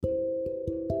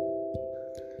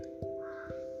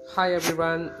Hi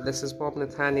everyone, this is Bob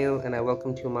Nathaniel, and I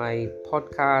welcome to my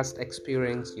podcast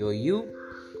Experience Your You.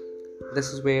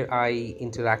 This is where I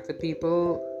interact with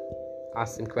people,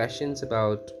 ask them questions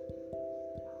about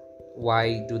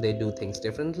why do they do things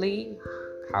differently,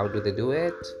 how do they do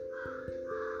it.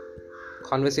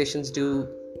 Conversations do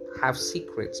have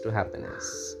secrets to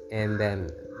happiness, and then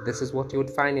this is what you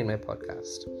would find in my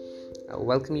podcast. I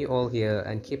welcome you all here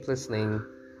and keep listening.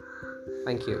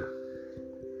 Thank you.